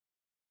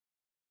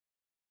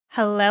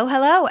Hello,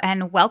 hello,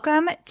 and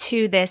welcome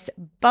to this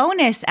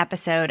bonus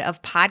episode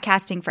of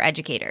Podcasting for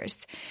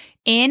Educators.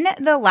 In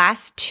the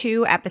last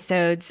two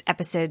episodes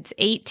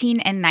 18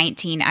 and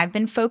 19, I've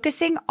been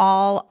focusing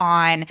all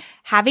on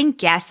having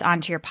guests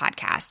onto your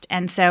podcast.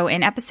 And so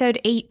in episode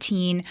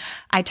 18,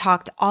 I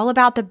talked all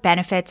about the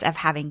benefits of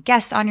having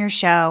guests on your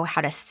show, how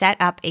to set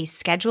up a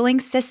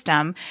scheduling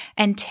system,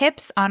 and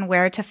tips on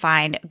where to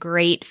find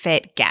great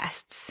fit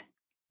guests.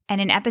 And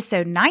in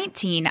episode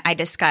 19, I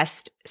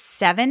discussed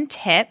 7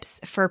 tips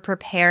for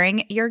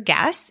preparing your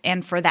guests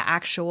and for the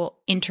actual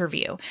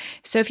interview.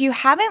 So if you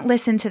haven't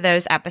listened to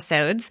those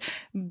episodes,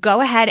 go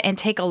ahead and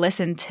take a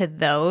listen to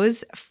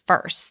those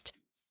first.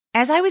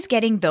 As I was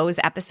getting those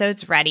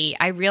episodes ready,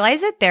 I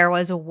realized that there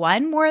was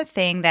one more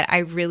thing that I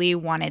really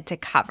wanted to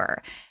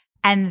cover.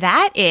 And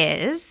that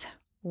is,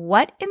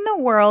 what in the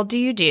world do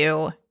you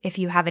do if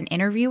you have an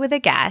interview with a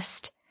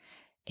guest,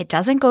 it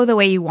doesn't go the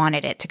way you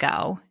wanted it to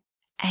go,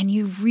 and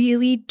you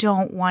really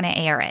don't want to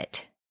air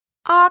it?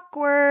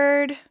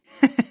 Awkward.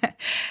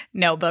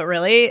 No, but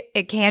really,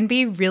 it can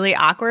be really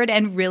awkward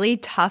and really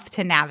tough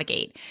to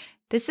navigate.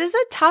 This is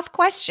a tough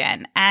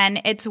question, and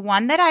it's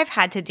one that I've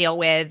had to deal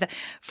with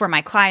for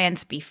my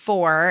clients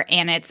before,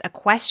 and it's a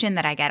question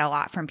that I get a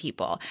lot from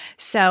people.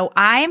 So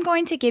I am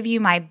going to give you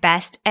my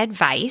best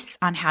advice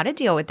on how to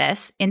deal with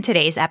this in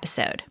today's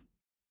episode.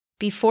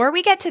 Before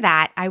we get to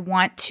that, I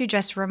want to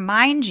just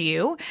remind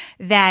you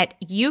that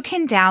you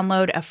can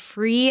download a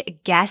free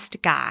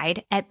guest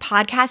guide at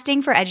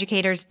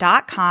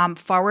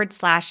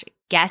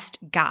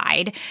podcastingforeducators.com/guest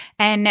guide.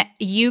 And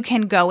you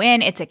can go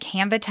in, it's a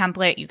Canva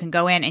template. You can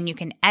go in and you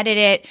can edit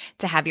it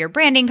to have your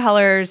branding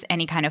colors,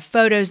 any kind of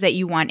photos that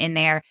you want in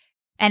there.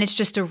 And it's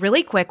just a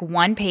really quick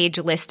one-page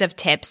list of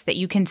tips that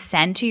you can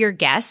send to your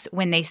guests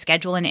when they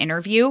schedule an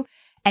interview.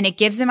 And it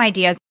gives them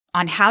ideas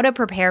on how to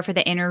prepare for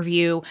the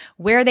interview,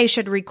 where they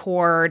should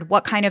record,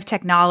 what kind of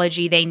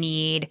technology they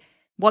need,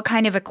 what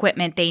kind of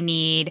equipment they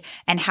need,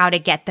 and how to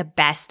get the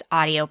best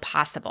audio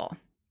possible.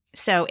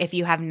 So if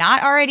you have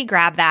not already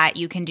grabbed that,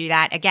 you can do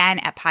that again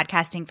at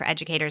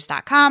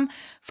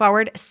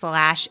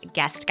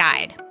podcastingforeducators.com/guest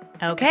guide.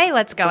 Okay,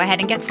 let's go ahead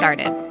and get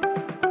started.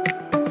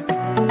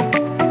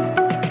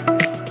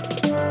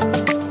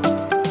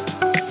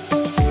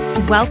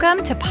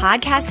 Welcome to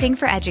Podcasting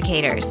for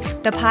Educators,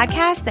 the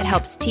podcast that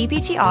helps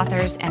TPT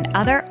authors and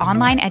other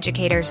online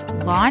educators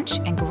launch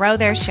and grow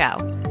their show.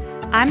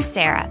 I'm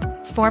Sarah,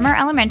 former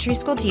elementary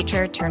school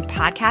teacher turned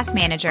podcast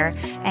manager,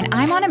 and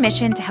I'm on a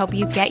mission to help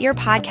you get your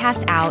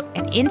podcast out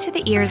and into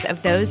the ears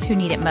of those who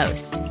need it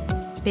most.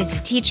 Busy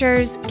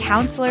teachers,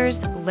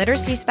 counselors,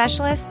 literacy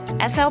specialists,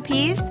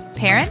 SLPs,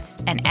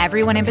 parents, and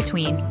everyone in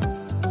between.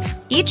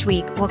 Each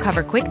week, we'll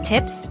cover quick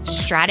tips,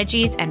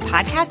 strategies, and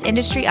podcast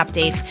industry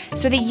updates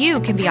so that you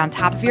can be on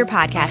top of your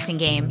podcasting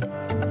game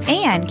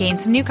and gain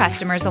some new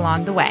customers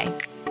along the way.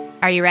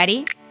 Are you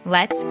ready?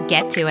 Let's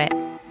get to it.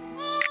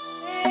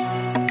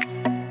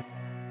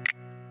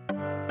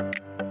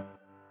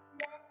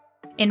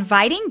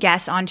 Inviting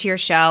guests onto your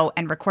show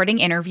and recording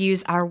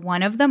interviews are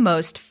one of the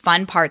most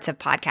fun parts of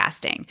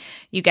podcasting.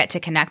 You get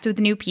to connect with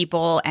new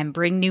people and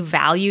bring new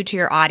value to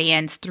your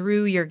audience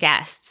through your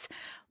guests.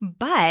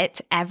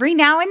 But every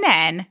now and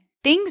then,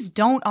 things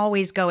don't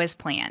always go as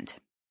planned.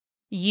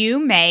 You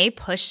may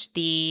push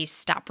the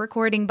stop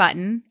recording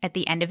button at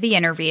the end of the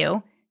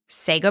interview,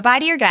 say goodbye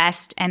to your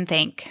guest, and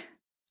think,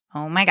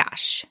 oh my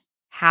gosh,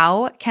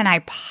 how can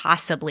I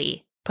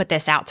possibly put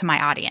this out to my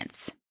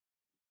audience?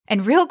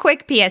 And real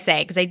quick PSA,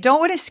 because I don't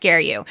want to scare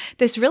you,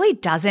 this really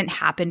doesn't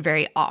happen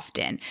very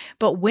often.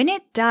 But when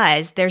it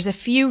does, there's a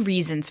few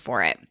reasons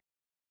for it.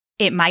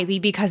 It might be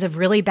because of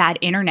really bad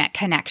internet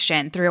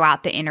connection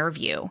throughout the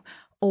interview,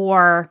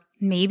 or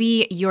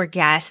maybe your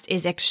guest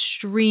is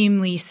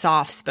extremely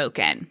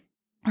soft-spoken,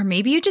 or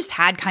maybe you just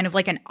had kind of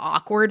like an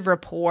awkward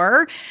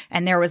rapport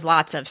and there was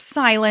lots of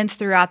silence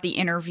throughout the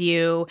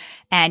interview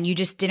and you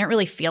just didn't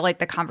really feel like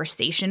the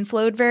conversation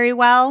flowed very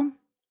well.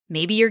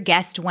 Maybe your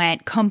guest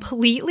went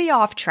completely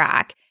off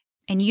track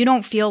and you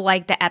don't feel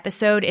like the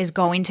episode is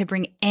going to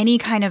bring any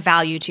kind of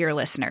value to your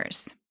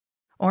listeners.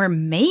 Or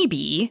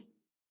maybe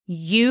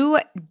you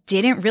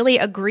didn't really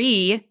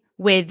agree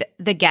with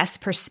the guest's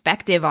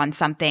perspective on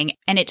something,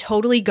 and it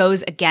totally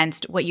goes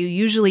against what you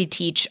usually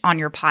teach on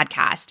your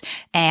podcast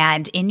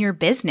and in your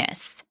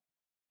business.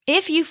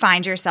 If you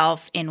find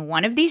yourself in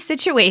one of these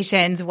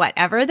situations,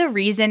 whatever the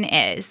reason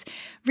is,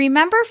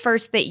 remember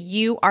first that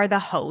you are the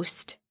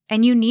host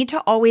and you need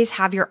to always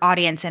have your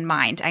audience in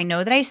mind. I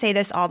know that I say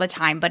this all the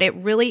time, but it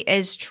really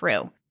is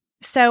true.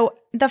 So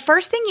the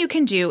first thing you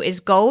can do is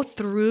go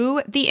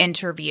through the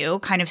interview,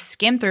 kind of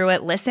skim through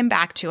it, listen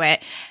back to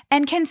it,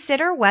 and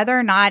consider whether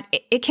or not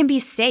it can be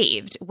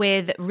saved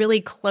with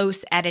really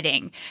close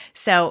editing.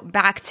 So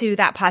back to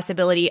that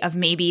possibility of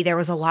maybe there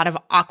was a lot of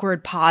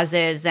awkward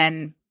pauses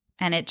and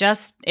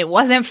it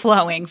wasn't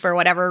flowing for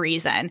whatever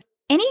reason.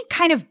 Any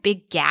kind of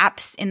big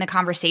gaps in the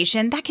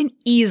conversation, that can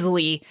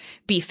easily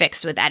be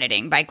fixed with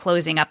editing by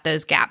closing up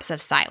those gaps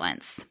of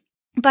silence.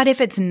 But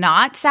if it's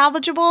not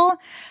salvageable,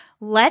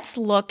 let's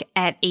look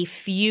at a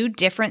few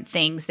different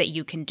things that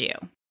you can do.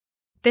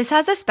 This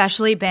has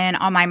especially been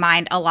on my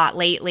mind a lot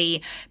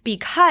lately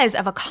because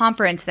of a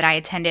conference that I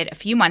attended a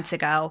few months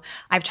ago.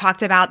 I've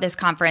talked about this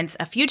conference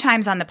a few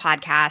times on the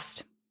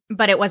podcast,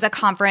 but it was a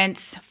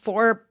conference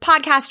for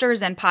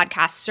podcasters and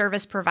podcast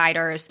service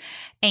providers.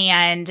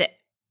 And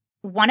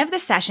one of the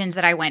sessions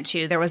that I went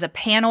to, there was a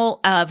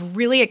panel of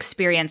really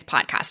experienced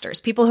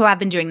podcasters, people who have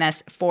been doing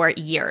this for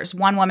years.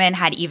 One woman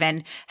had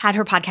even had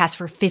her podcast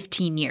for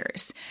 15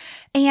 years.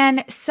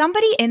 And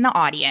somebody in the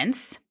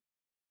audience,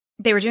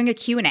 they were doing a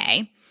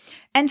Q&A,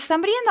 and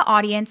somebody in the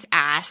audience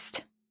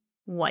asked,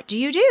 what do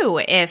you do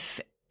if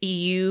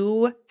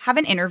you have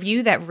an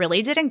interview that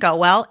really didn't go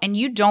well and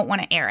you don't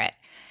want to air it?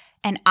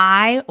 And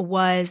I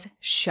was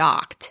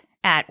shocked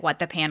at what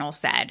the panel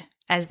said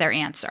as their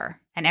answer.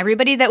 And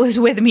everybody that was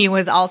with me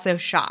was also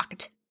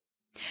shocked.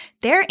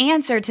 Their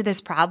answer to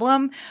this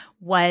problem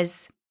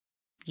was,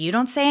 you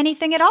don't say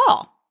anything at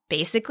all.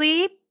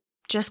 Basically,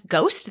 just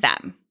ghost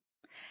them.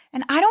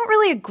 And I don't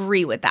really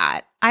agree with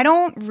that. I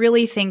don't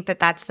really think that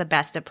that's the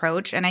best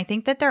approach. And I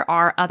think that there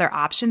are other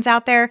options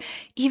out there,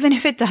 even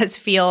if it does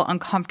feel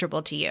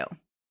uncomfortable to you.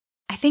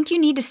 I think you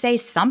need to say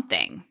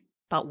something.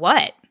 But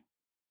what?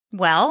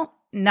 Well,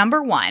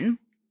 number one,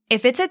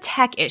 if it's a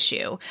tech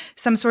issue,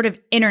 some sort of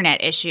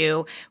internet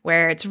issue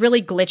where it's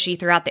really glitchy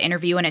throughout the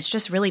interview and it's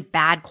just really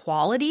bad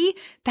quality,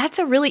 that's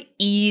a really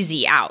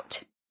easy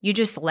out. You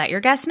just let your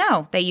guests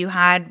know that you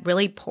had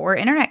really poor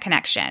internet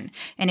connection.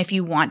 And if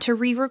you want to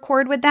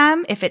re-record with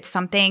them, if it's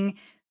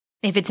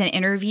an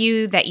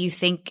interview that you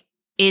think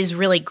is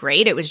really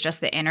great, it was just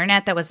the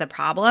internet that was the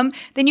problem,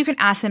 then you can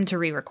ask them to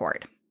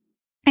re-record.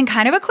 And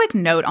kind of a quick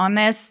note on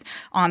this,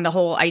 on the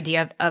whole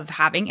idea of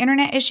having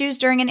internet issues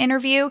during an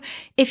interview.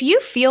 If you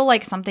feel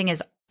like something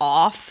is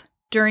off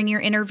during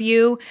your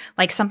interview,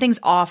 like something's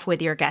off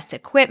with your guest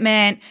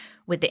equipment,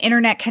 with the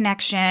internet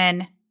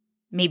connection,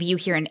 maybe you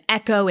hear an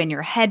echo in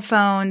your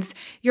headphones,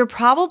 you're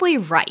probably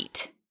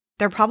right.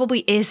 There probably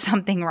is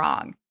something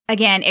wrong.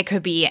 Again, it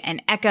could be an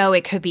echo.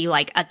 It could be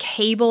like a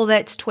cable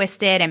that's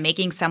twisted and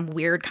making some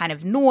weird kind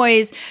of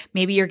noise.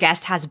 Maybe your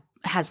guest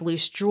has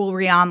loose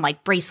jewelry on,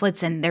 like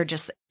bracelets, and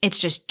it's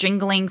just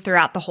jingling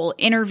throughout the whole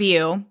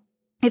interview.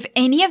 If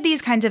any of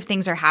these kinds of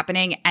things are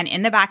happening and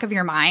in the back of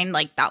your mind,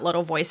 like that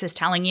little voice is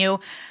telling you,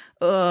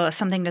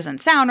 something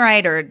doesn't sound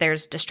right, or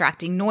there's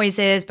distracting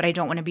noises, but I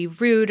don't want to be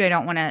rude, I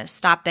don't want to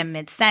stop them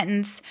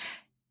mid-sentence,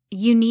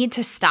 you need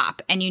to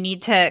stop and you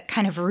need to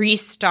kind of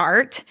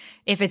restart.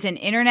 If it's an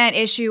internet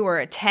issue or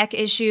a tech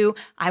issue,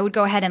 I would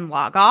go ahead and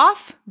log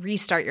off,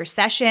 restart your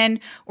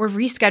session, or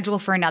reschedule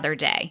for another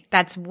day.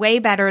 That's way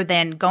better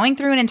than going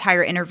through an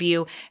entire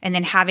interview and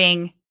then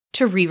having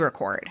to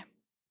re-record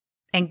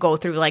and go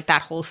through like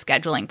that whole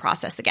scheduling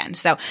process again.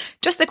 So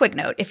just a quick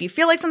note, if you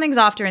feel like something's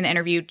off during the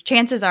interview,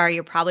 chances are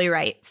you're probably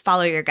right.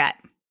 Follow your gut.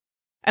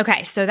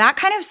 Okay, so that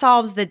kind of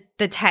solves the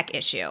tech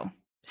issue.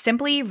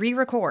 Simply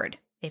re-record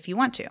if you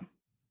want to.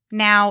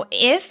 Now,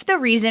 if the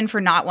reason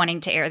for not wanting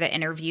to air the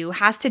interview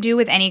has to do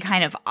with any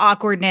kind of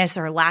awkwardness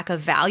or lack of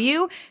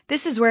value,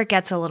 this is where it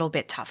gets a little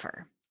bit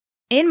tougher.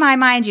 In my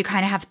mind, you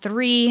kind of have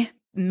three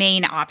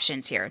main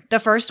options here. The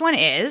first one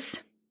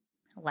is,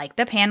 like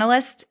the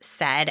panelist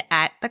said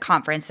at the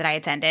conference that I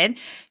attended,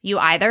 you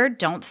either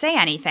don't say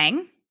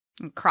anything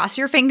and cross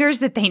your fingers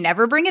that they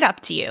never bring it up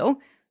to you.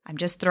 I'm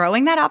just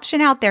throwing that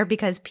option out there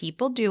because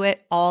people do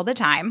it all the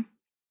time.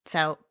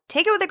 So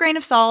take it with a grain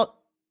of salt.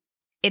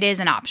 It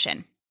is an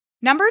option.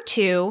 Number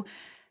two,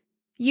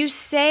 you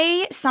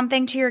say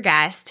something to your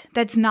guest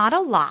that's not a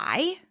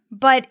lie,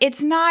 but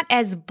it's not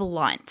as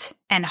blunt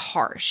and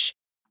harsh.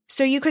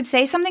 So you could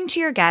say something to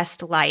your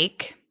guest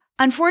like,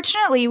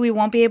 unfortunately, we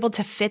won't be able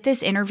to fit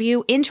this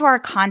interview into our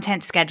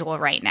content schedule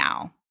right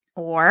now.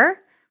 Or,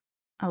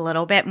 a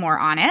little bit more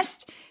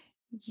honest,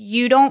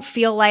 you don't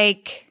feel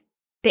like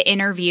the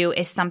interview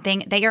is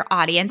something that your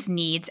audience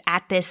needs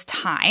at this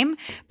time,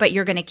 but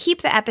you're going to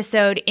keep the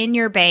episode in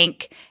your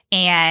bank,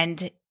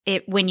 and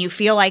when you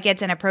feel like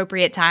it's an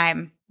appropriate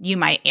time, you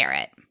might air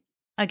it.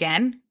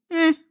 Again,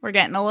 we're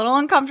getting a little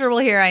uncomfortable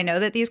here. I know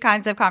that these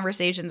kinds of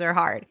conversations are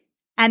hard.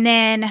 And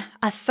then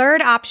a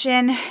third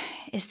option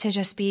is to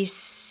just be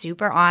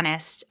super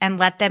honest and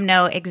let them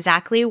know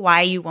exactly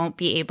why you won't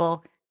be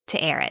able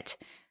to air it.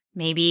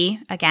 Maybe,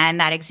 again,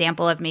 that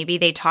example of maybe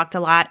they talked a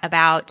lot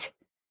about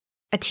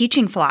a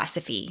teaching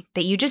philosophy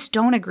that you just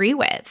don't agree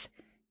with.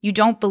 You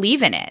don't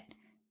believe in it.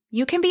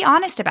 You can be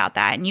honest about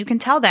that and you can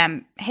tell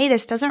them, hey,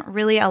 this doesn't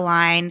really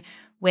align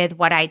with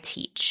what I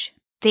teach.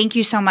 Thank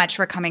you so much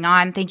for coming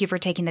on. Thank you for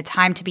taking the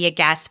time to be a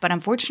guest, but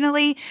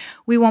unfortunately,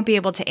 we won't be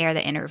able to air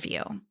the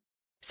interview.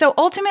 So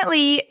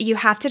ultimately, you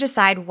have to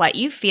decide what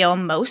you feel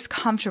most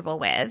comfortable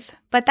with,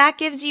 but that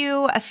gives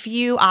you a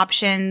few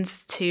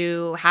options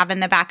to have in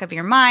the back of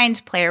your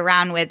mind, play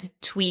around with,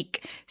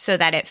 tweak so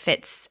that it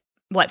fits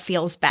what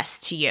feels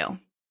best to you.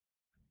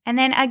 And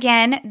then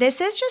again,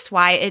 this is just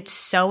why it's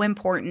so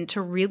important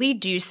to really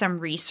do some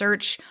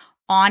research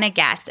on a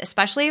guest,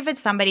 especially if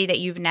it's somebody that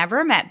you've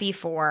never met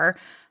before.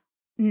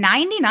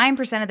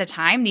 99% of the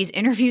time, these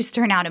interviews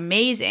turn out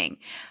amazing.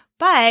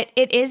 But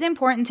it is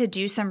important to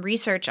do some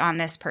research on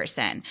this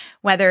person,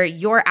 whether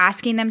you're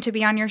asking them to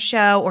be on your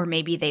show or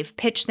maybe they've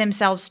pitched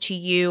themselves to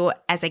you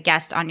as a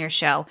guest on your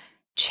show.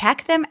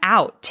 Check them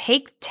out.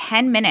 Take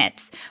 10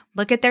 minutes.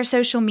 Look at their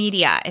social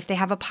media. If they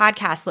have a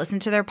podcast, listen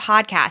to their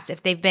podcast.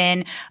 If they've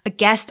been a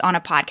guest on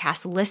a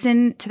podcast,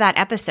 listen to that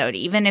episode,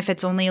 even if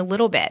it's only a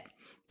little bit.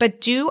 But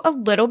do a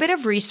little bit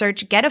of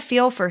research, get a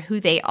feel for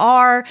who they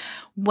are,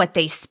 what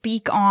they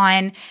speak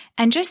on,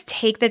 and just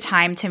take the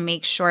time to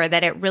make sure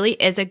that it really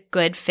is a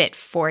good fit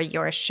for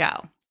your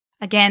show.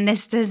 Again,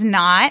 this does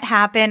not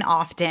happen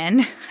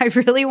often. I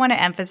really want to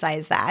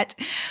emphasize that,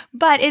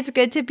 but it's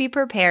good to be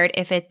prepared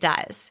if it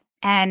does.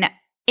 And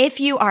if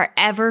you are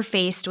ever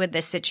faced with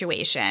this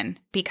situation,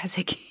 because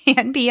it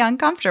can be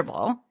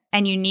uncomfortable,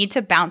 and you need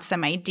to bounce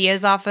some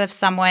ideas off of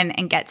someone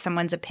and get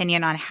someone's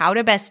opinion on how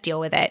to best deal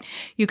with it,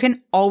 you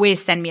can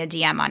always send me a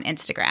DM on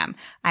Instagram.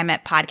 I'm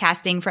at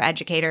Podcasting for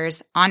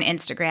Educators on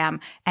Instagram,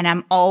 and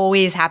I'm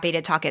always happy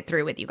to talk it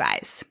through with you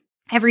guys.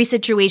 Every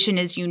situation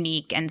is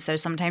unique, and so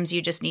sometimes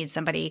you just need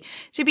somebody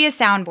to be a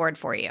soundboard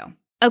for you.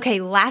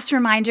 Okay, last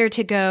reminder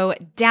to go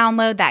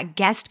download that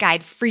guest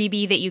guide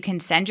freebie that you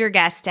can send your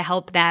guests to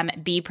help them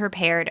be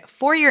prepared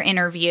for your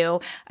interview.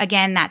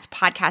 Again, that's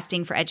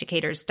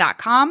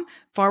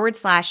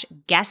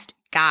podcastingforeducators.com/guest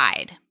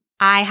guide.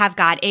 I have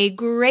got a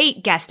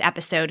great guest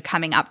episode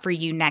coming up for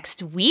you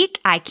next week.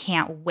 I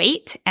can't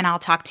wait, and I'll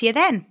talk to you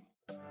then.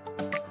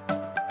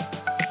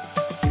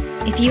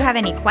 If you have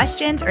any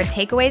questions or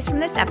takeaways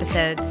from this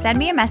episode, send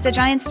me a message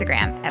on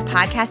Instagram at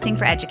Podcasting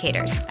for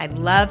Educators. I'd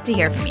love to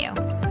hear from you.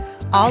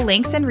 All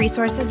links and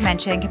resources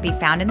mentioned can be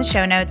found in the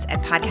show notes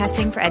at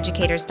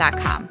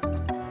podcastingforeducators.com.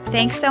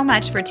 Thanks so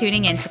much for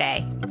tuning in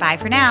today. Bye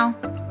for now.